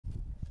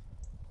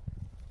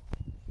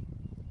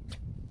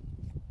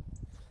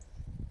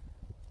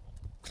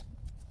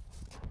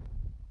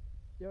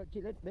Don't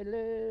you let me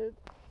live.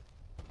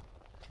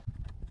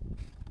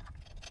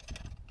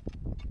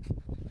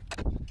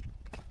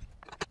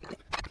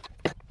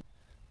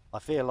 I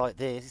feel like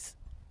this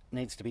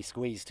needs to be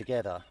squeezed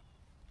together.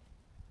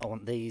 I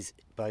want these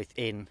both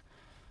in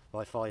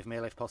by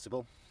 5mm if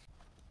possible.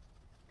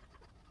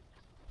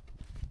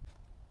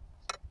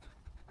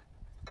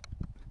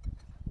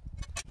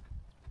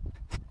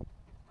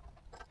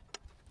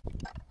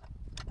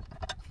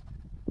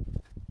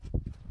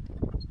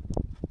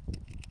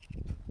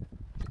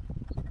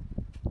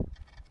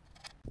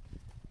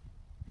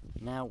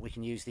 Now we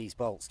can use these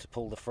bolts to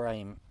pull the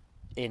frame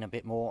in a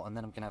bit more, and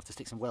then I'm going to have to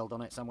stick some weld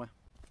on it somewhere.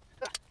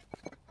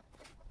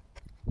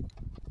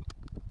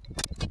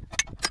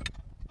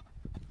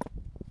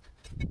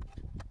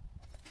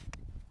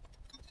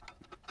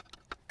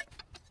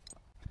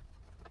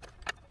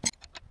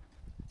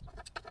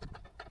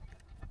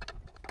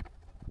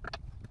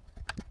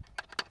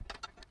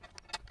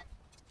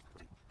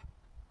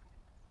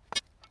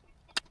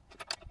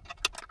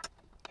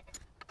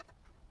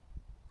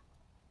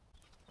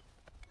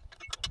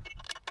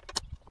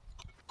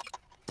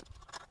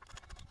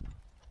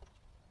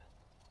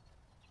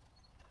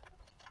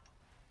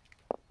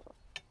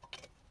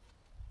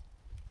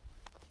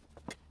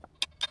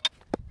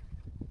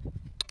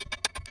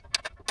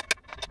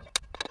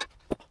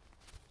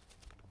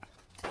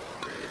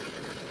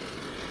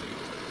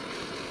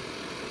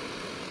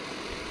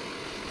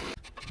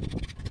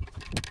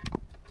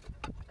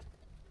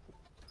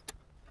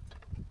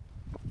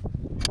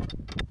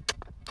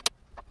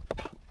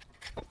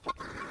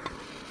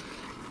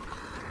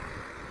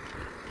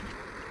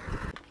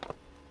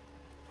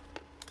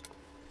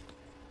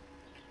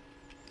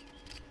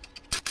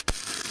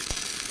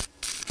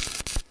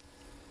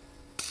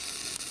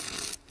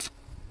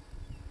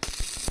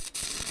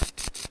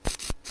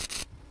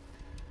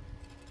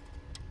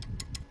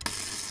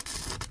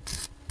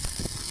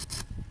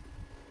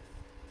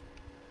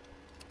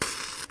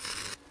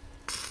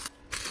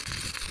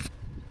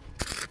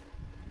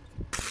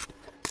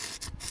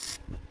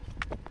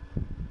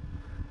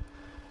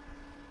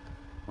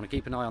 I want to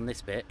keep an eye on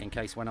this bit in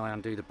case when I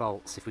undo the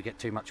bolts, if we get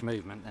too much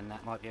movement, then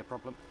that might be a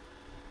problem.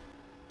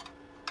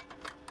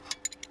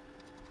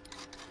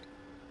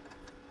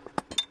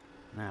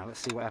 Now let's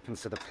see what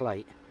happens to the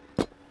plate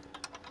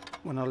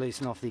when I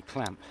loosen off the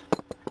clamp.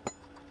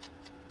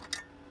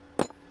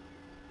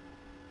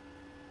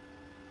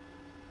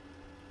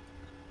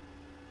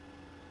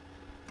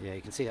 Yeah,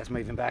 you can see that's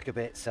moving back a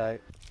bit, so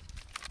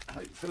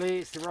hopefully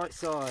it's the right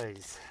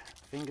size.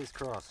 Fingers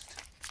crossed.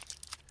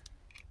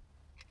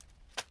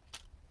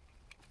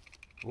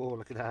 Whoa,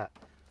 look at that.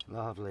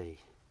 Lovely.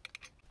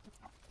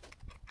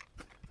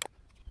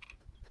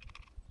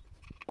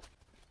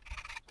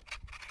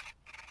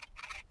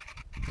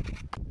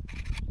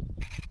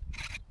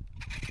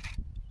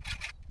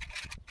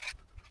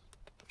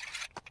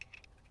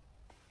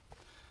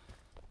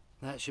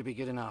 That should be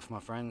good enough, my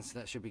friends.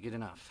 That should be good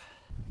enough.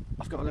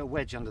 I've got a little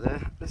wedge under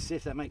there. Let's see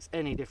if that makes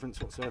any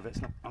difference whatsoever.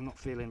 I'm not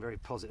feeling very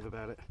positive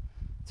about it,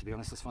 to be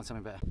honest. Let's find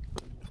something better.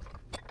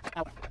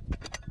 Ow.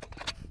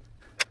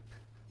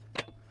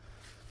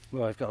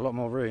 Well, I've got a lot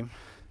more room.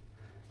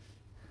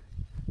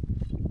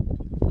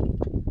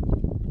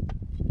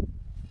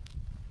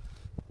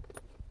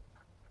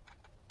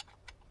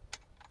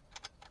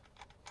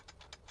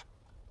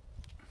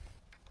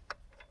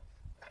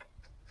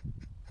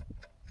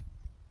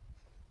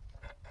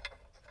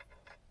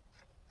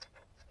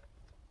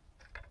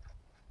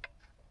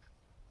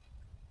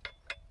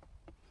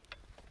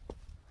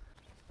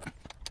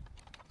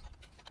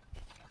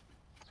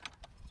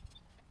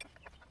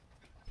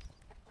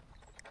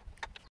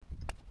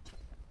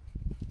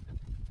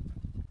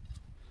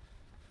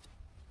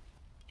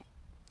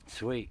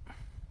 Sweet.